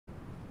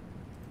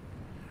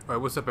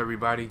Alright, what's up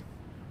everybody?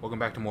 Welcome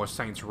back to more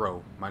Saints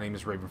Row. My name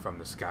is Raven from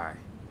the Sky.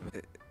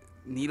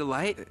 Need a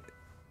light?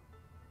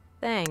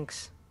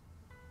 Thanks.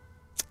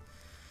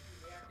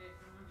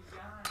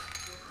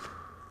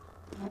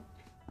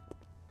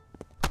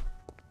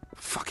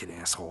 Fucking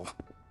asshole.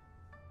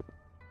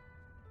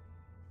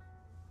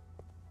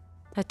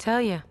 I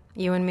tell you,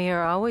 you and me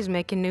are always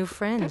making new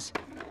friends.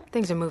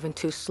 Things are moving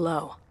too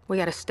slow. We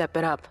gotta step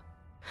it up.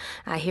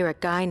 I hear a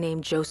guy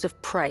named Joseph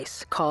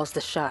Price calls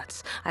the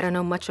shots. I don't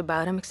know much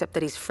about him except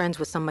that he's friends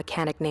with some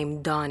mechanic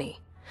named Donnie.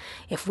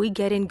 If we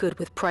get in good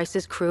with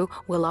Price's crew,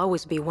 we'll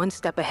always be one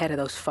step ahead of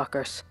those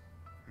fuckers.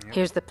 Yep.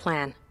 Here's the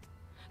plan.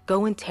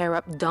 Go and tear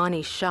up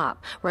Donnie's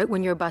shop. Right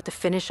when you're about to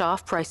finish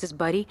off Price's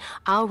buddy,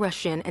 I'll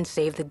rush in and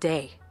save the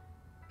day.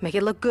 Make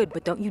it look good,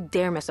 but don't you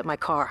dare mess up my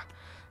car.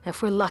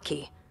 If we're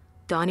lucky,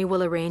 Donnie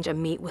will arrange a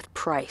meet with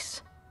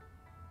Price.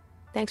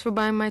 Thanks for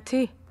buying my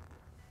tea.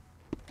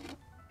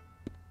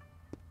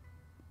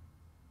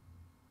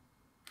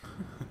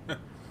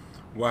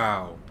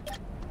 Wow.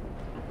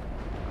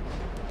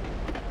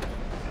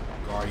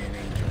 Guardian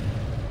Angel.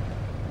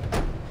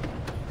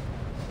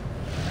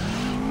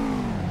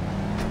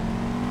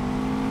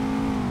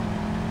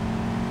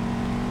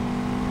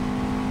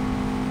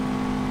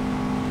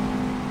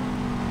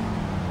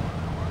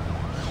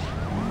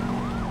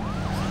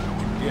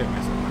 Yeah,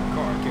 mess up my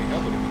car. I can't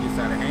help it if it gets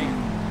out of hand.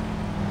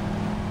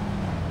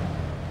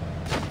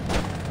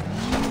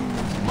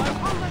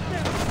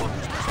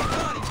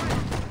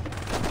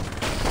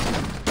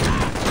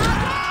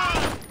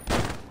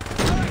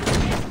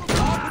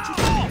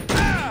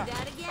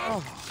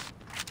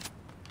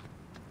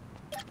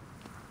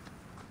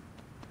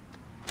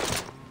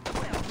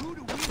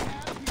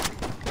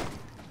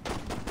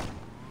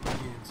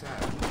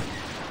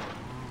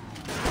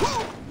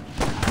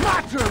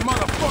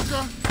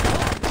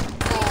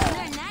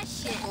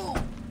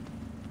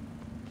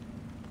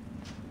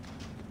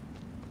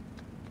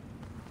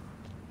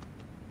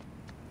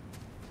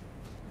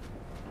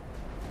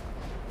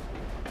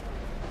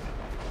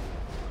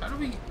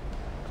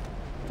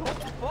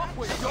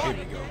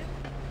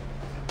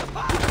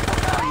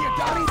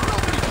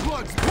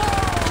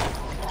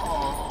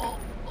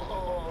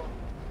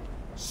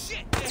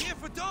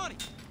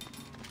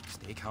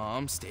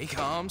 Stay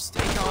calm, stay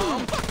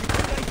calm. You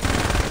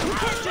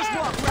can't just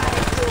walk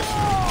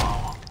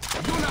right.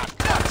 You're not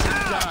touching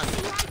Donnie.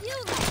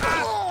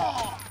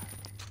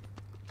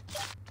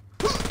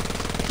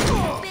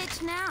 Bitch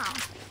now.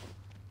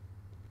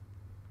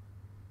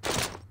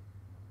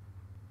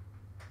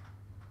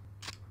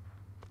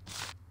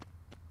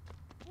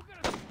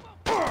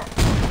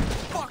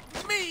 Fuck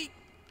me!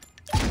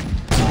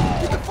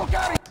 Get the fuck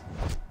out of here!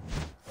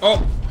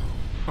 Oh!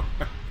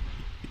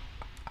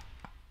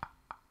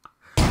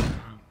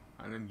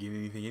 I didn't get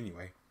anything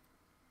anyway.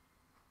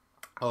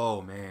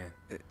 Oh man.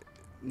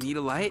 Need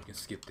a light? I can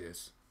skip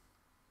this.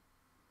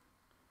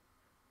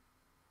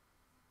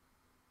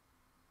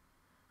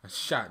 I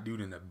shot dude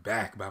in the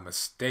back by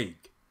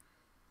mistake.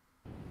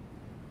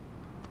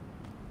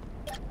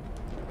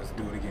 Let's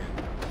do it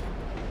again.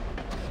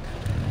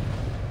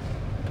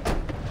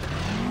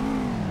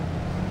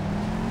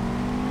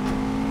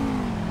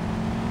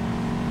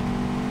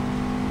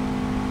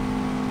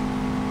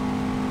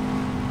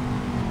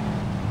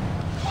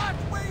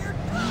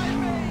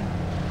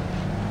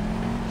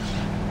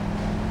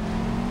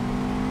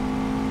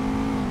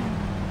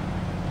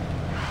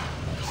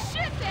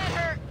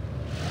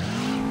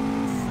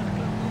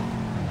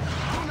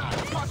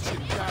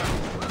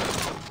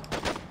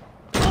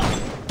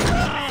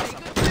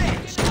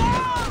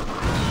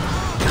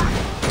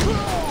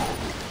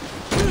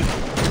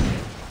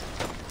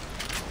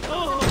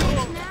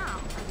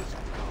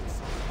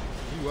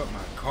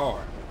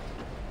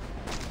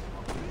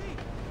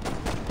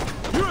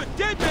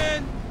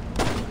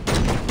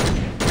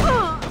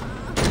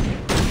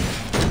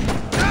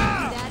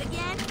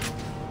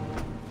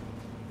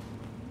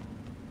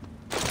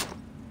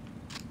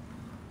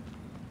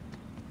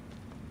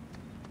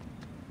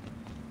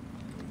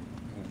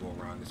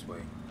 This way.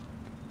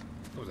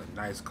 It was a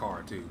nice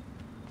car too.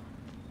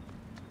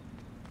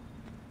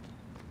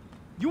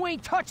 You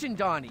ain't touching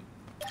Donnie.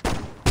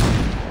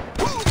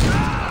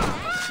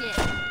 Shit.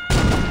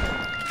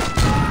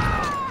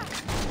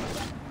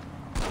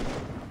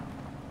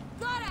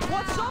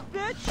 What's up,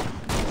 bitch?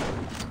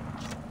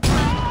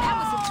 That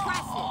was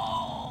impressive.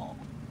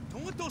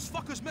 Don't let those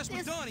fuckers mess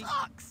with Donnie.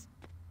 Sucks.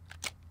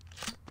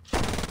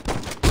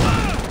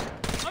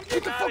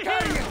 Get the fuck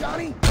out of here,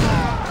 Donnie!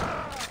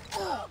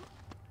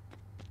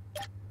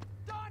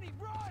 Donnie,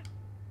 run!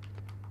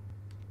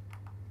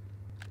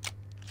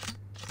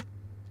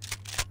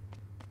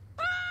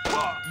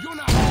 You're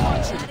not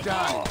touching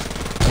Donnie!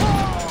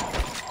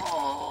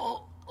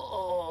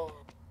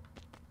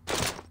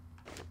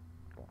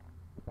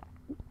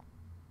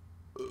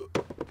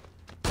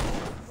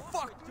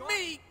 Fuck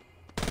me!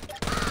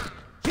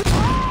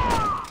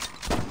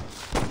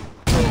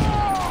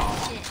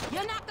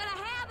 You're not gonna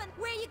have it.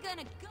 Where you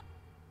gonna go?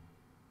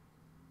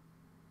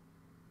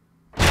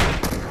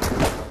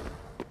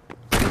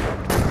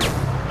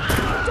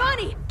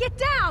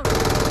 Get down!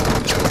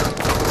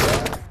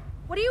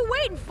 What are you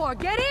waiting for?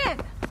 Get in!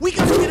 We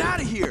gotta get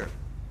out of here!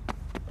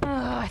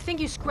 I think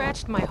you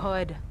scratched my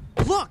hood.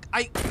 Look,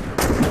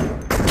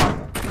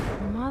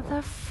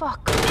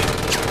 Motherfucker.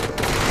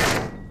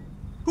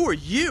 Who are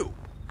you?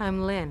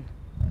 I'm Lynn.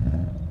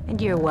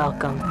 And you're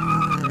welcome.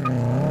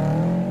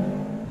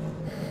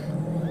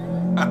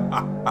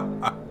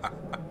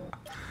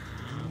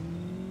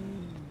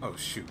 Oh,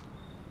 shoot.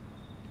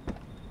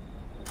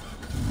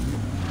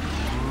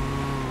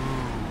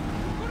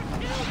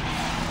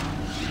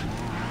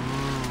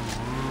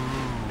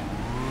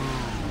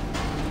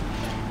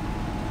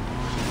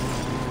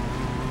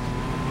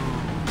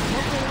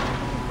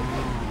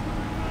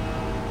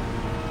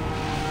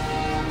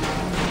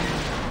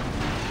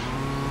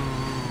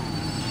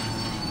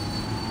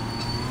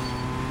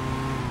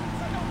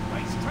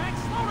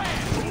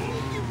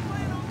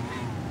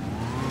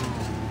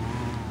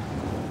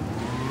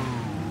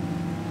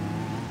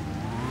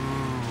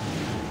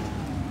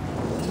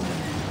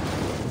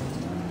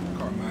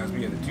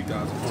 Me at the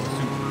 2004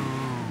 Subaru.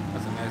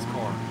 That's a nice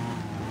car.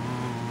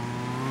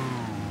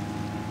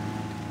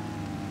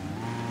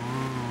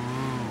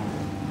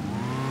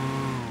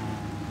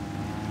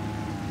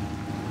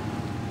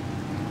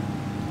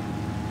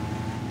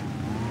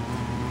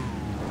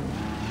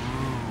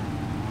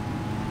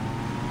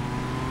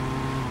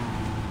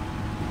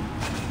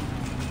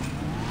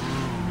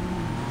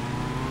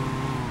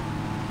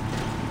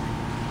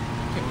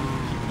 Can't believe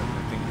we're keeping up with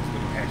that thing in this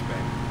little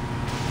hatchback.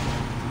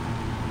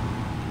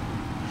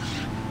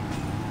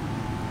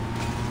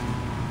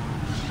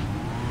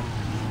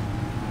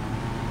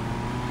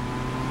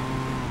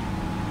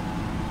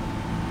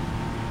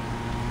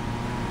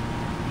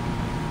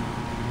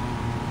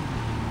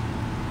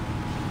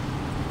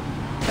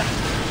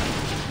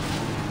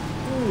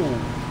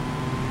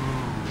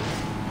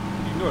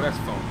 You know that's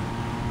phony.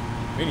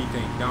 If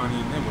anything, Donnie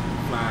and them would be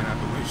flying out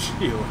the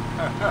windshield.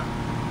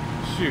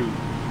 Shoot.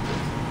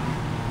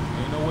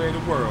 Ain't nowhere in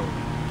the world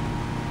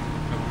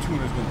no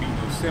tuner's gonna beat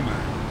no semi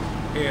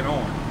head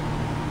on.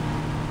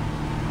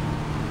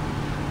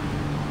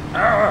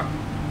 Ah!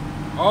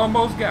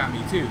 Almost got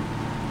me too.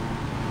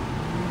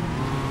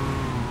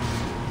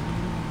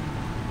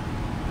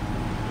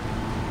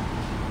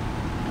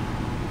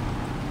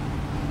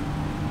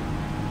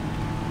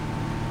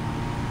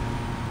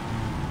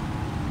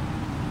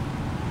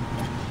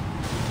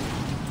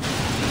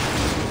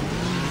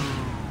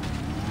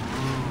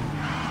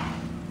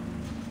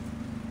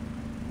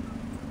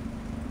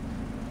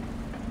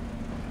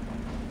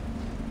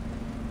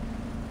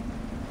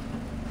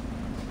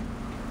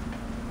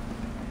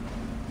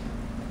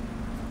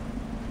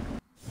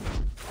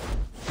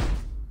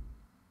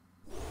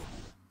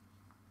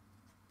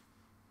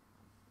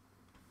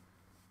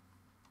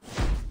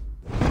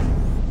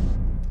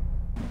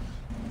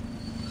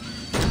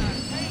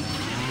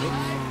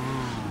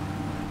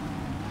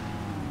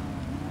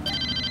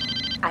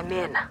 I'm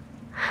in.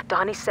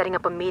 Donnie's setting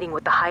up a meeting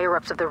with the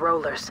higher-ups of the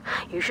Rollers.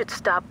 You should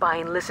stop by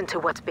and listen to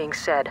what's being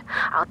said.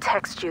 I'll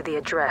text you the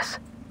address.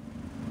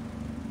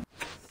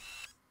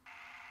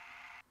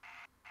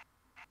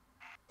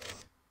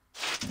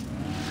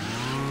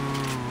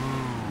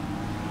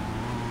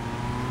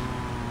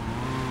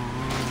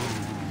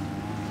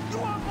 You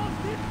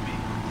almost hit me!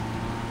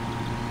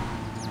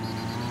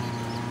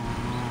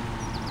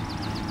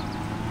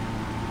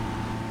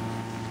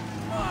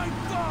 My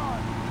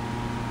God!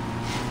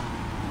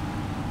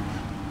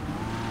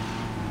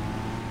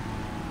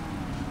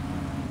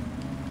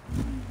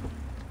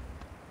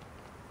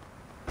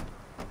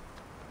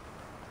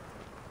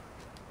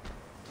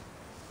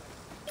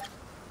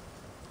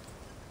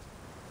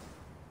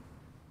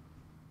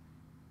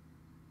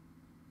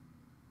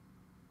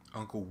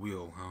 Uncle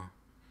Will, huh?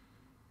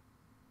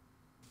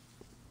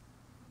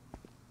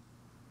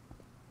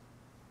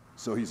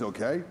 So he's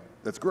okay?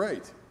 That's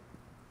great.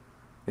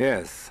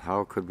 Yes,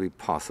 how could we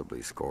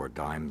possibly score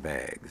dime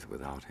bags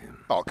without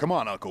him? Oh, come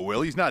on, Uncle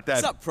Will. He's not that...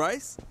 What's up,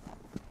 Price?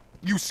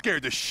 You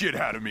scared the shit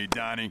out of me,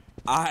 Donnie.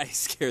 I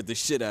scared the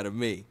shit out of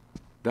me.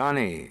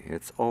 Donnie,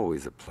 it's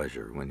always a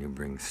pleasure when you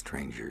bring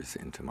strangers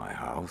into my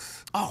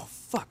house. Oh,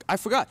 fuck, I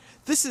forgot.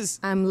 This is...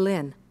 I'm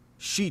Lynn.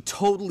 She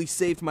totally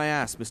saved my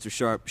ass, Mr.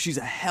 Sharp. She's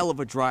a hell of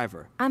a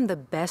driver. I'm the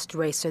best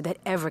racer that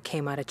ever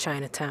came out of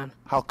Chinatown.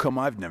 How come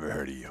I've never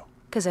heard of you?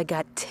 'Cause I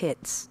got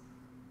tits.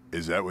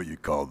 Is that what you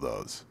call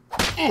those?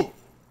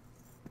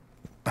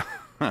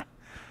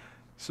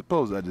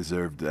 Suppose I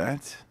deserved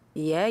that.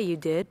 Yeah, you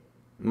did.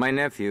 My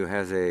nephew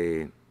has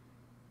a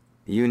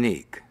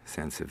unique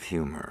sense of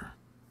humor.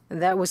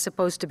 That was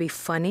supposed to be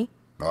funny?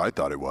 Oh, I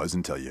thought it was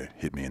until you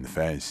hit me in the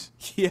face.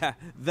 Yeah,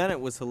 then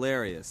it was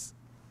hilarious.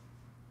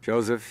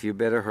 Joseph, you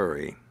better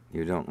hurry.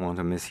 You don't want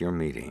to miss your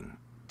meeting.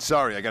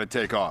 Sorry, I gotta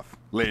take off.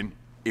 Lynn,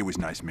 it was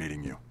nice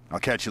meeting you.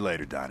 I'll catch you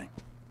later, Donnie.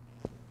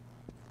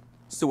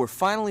 So we're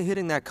finally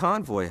hitting that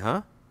convoy,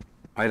 huh?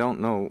 I don't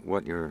know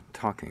what you're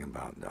talking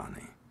about,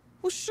 Donnie.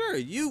 Well, sure,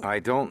 you... I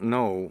don't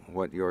know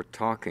what you're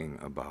talking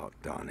about,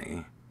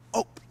 Donnie.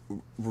 Oh,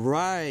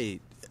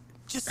 right.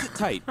 Just sit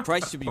tight.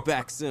 Price should be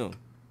back soon.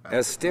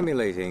 As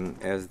stimulating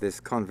as this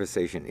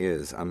conversation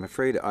is, I'm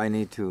afraid I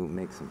need to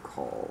make some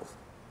calls.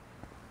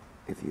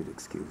 If you'd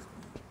excuse me.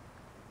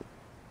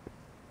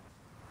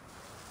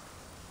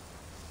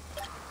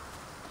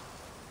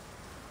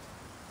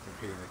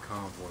 We're hitting the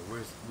convoy.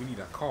 We need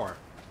a car.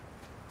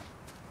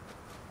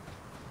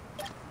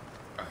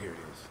 Oh, here it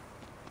is.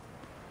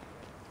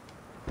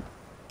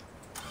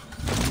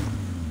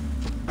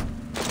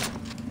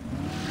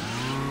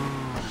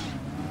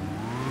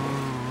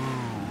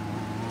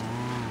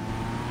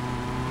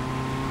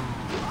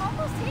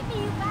 Almost hit me,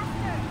 you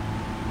bastard!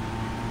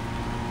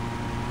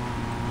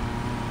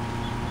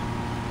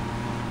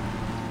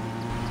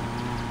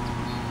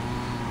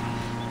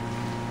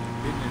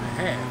 Hitting in a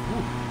half.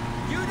 Ooh.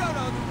 You don't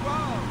know the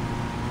road.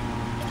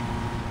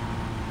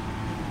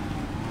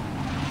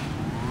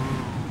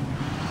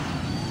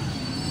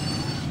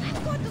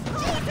 What the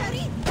fuck,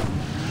 Daddy?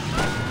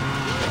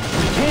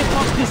 We can't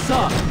fuck this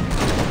up.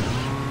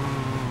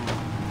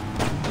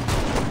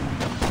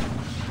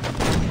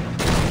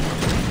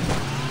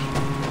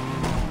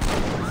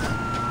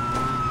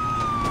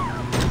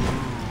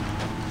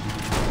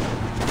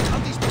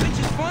 How'd these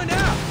bitches find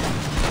out?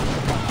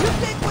 You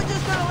think we're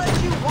just gonna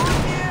let you walk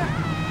here?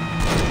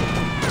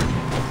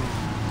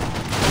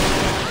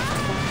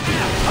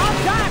 I'll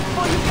die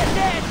before you get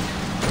dead.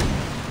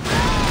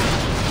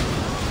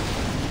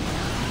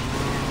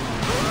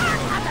 Learn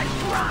how to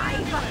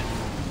drive!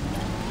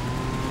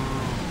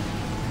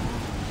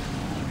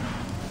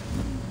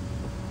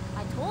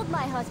 I told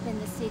my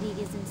husband the city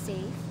isn't safe.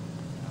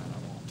 I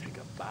won't take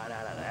a bite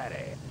out of that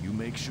ass. You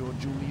make sure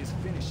Julius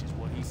finishes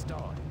what he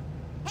started.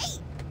 Hey!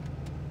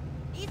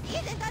 This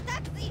isn't a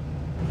taxi!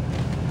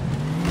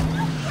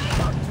 Afraid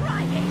of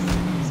driving!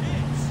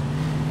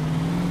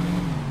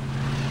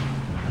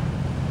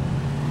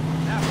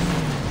 Number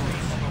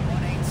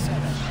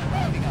 187,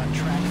 arriving on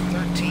track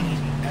 13.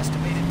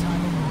 Estimated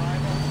time of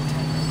arrival,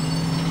 10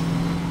 minutes.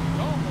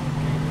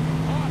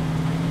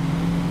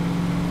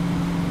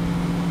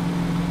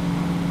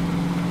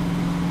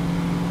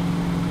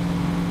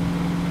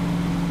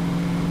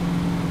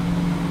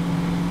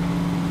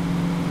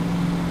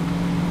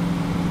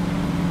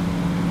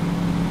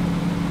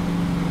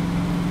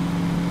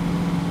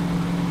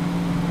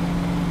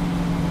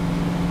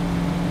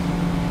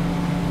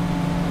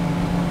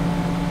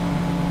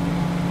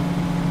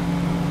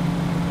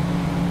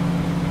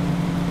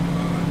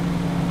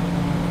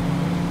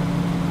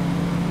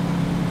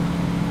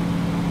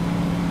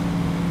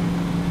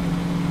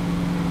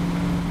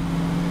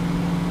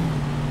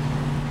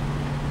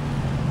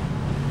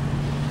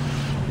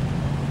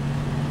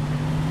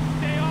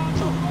 Stay on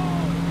the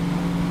road!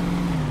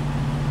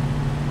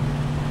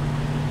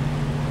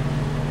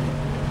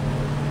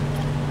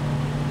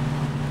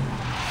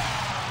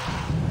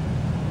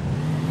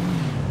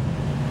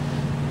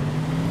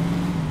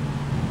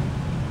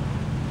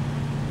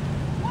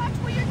 Watch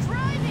where you're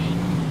driving!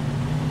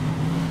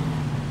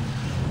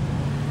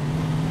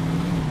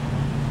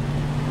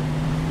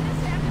 This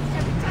happens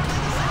every time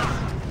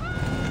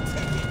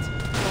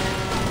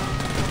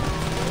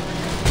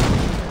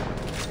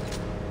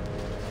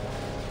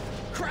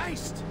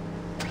Christ!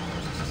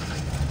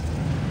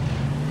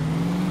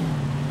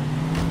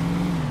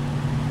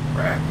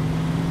 Crap.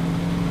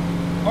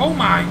 Oh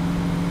my!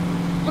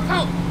 Look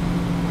out!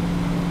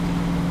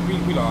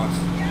 We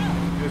lost.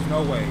 There's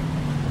no way.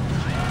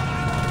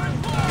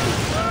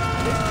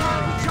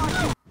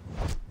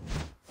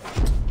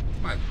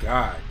 My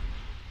God.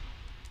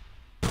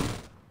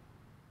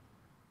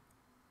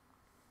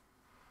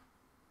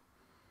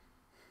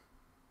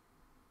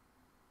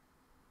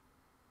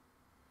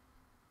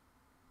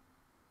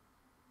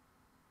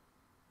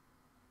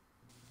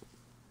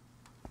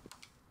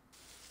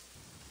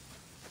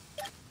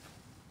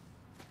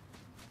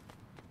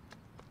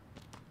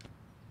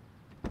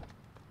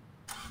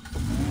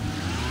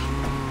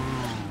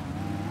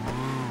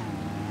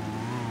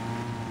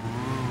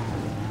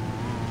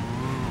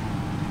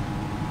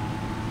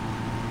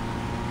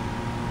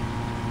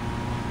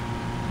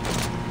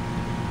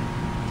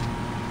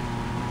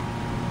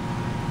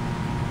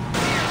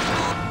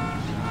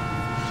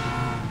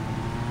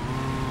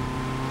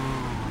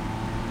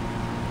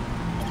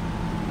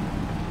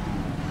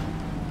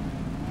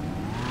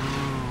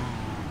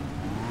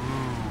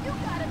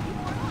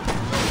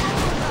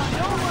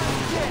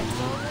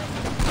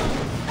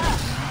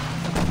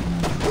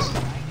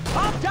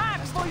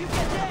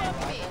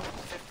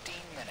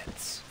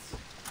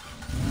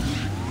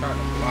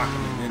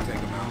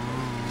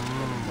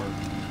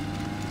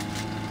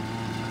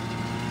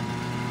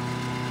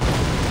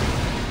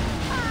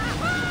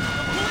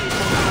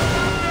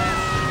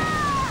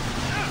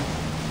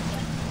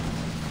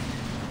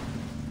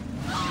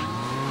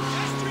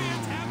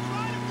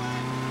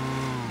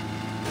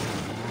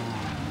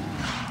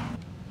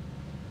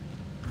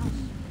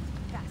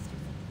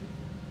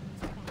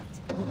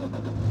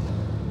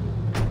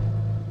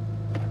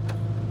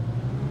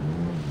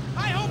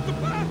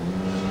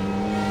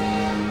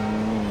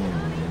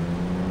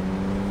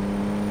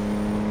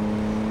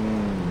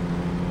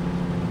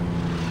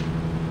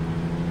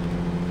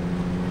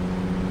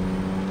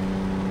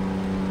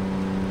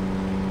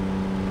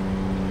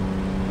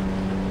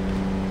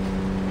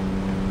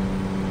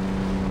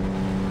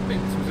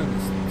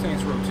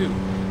 too.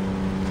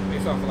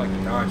 Based off of like the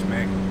Dodge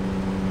Magnum.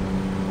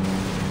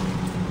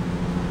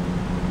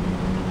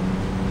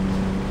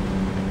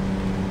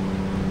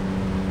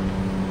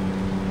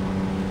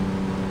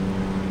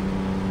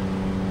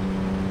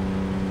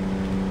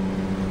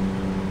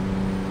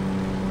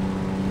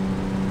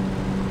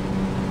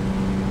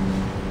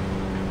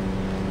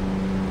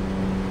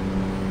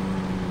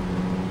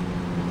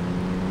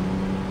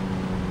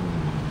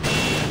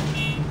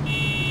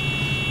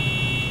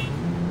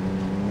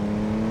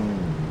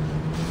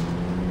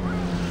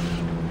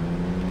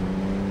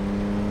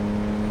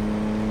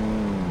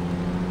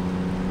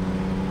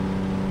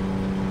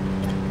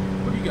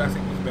 You guys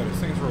think was better,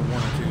 Saints Row 1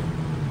 or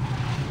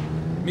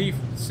 2? Me,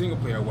 single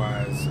player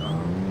wise,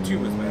 2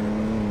 was better,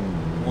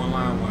 but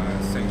online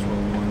wise, Saints Row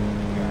 1.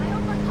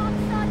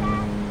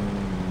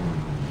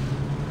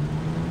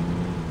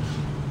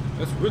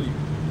 That's really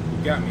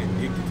what got me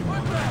addicted to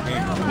online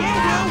games.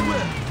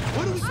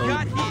 What do we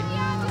got here?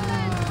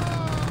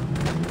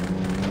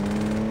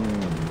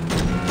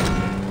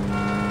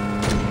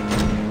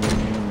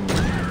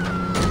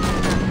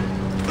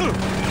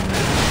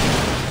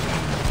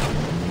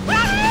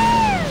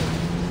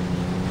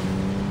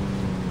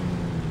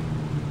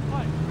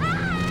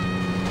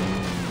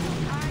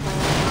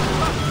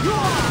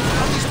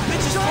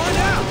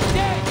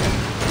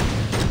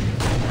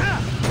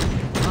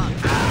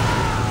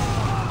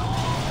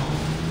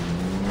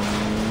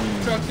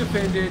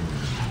 Defended.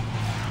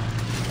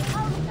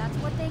 That's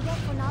what they get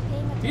for not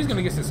paying attention. He's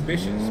gonna get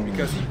suspicious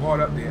because he brought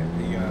up the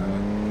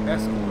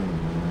escort,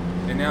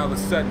 and now all of a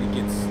sudden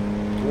he gets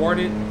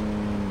thwarted.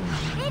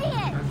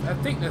 Idiot! I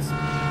think that's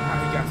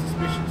how he got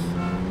suspicious.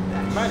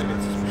 He might have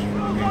been suspicious.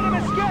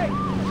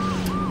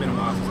 It's been a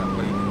while since I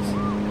played this.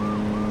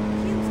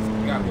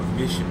 I got what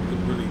Volition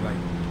could really like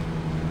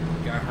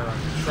got her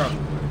into trouble.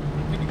 But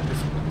I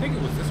think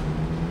it was this one.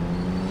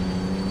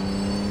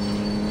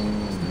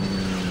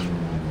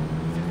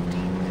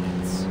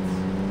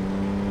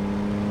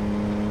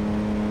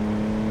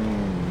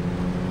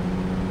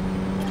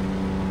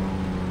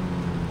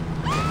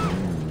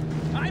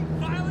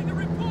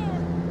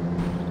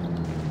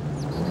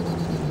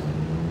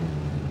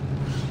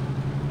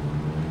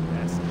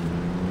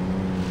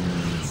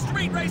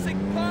 Racing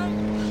punk!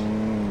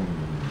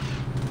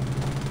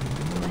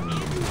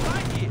 You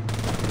right here.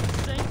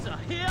 Saints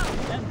are here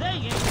and they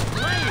ain't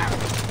playing.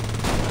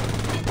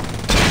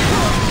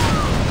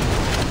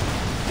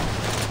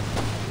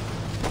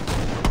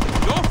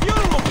 Your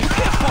funeral, you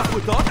can't fuck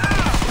with us.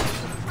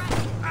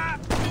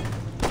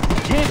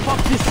 You can't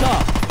fuck this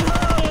up.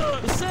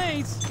 The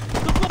Saints,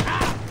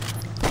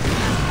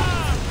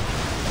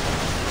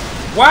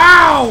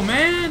 Wow,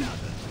 man!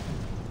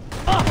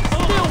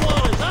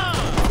 Stilwater's on!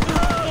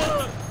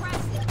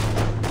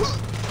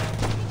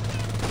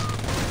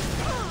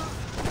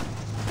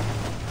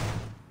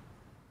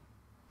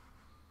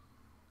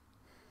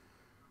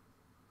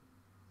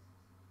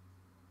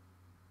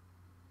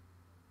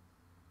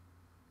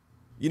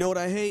 You know what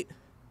I hate?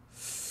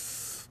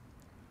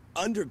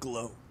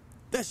 Underglow.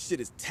 That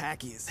shit is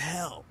tacky as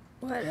hell.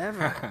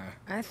 Whatever.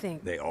 I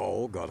think They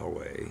all got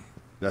away.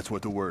 That's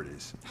what the word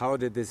is. How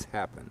did this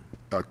happen?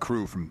 A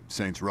crew from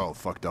Saints Row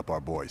fucked up our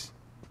boys.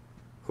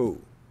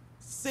 Who?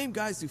 Same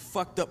guys who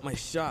fucked up my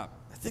shop.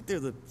 I think they're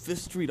the 5th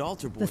Street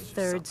Altar the Boys.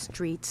 3rd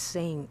Street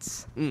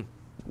Saints.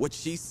 What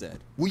she said.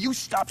 Will you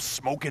stop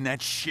smoking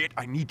that shit?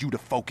 I need you to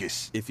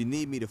focus. If you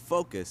need me to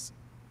focus,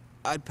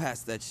 I'd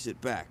pass that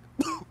shit back.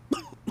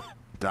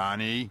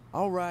 Donnie.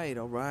 All right.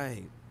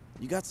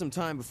 You got some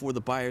time before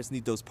the buyers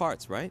need those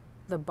parts, right?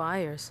 The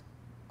buyers.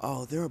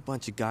 Oh, there are a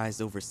bunch of guys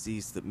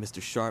overseas that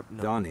Mr. Sharp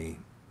knows. Donnie,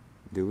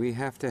 do we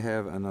have to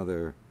have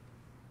another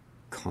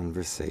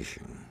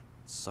conversation?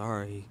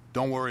 Sorry.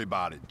 Don't worry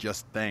about it.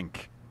 Just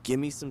think. Give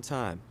me some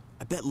time.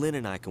 I bet Lynn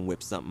and I can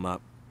whip something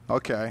up.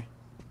 Okay.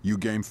 You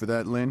game for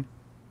that, Lynn?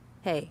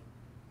 Hey,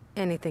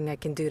 anything I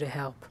can do to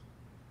help.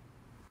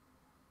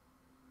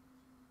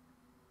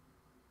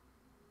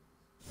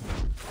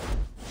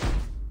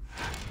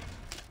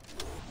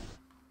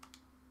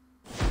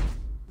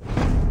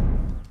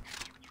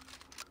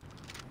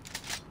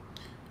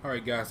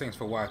 Alright guys, thanks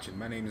for watching.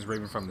 My name is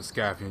Raven from the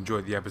Sky. If you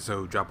enjoyed the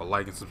episode, drop a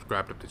like and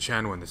subscribe to the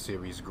channel and the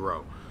series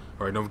grow.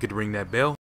 Alright, don't forget to ring that bell.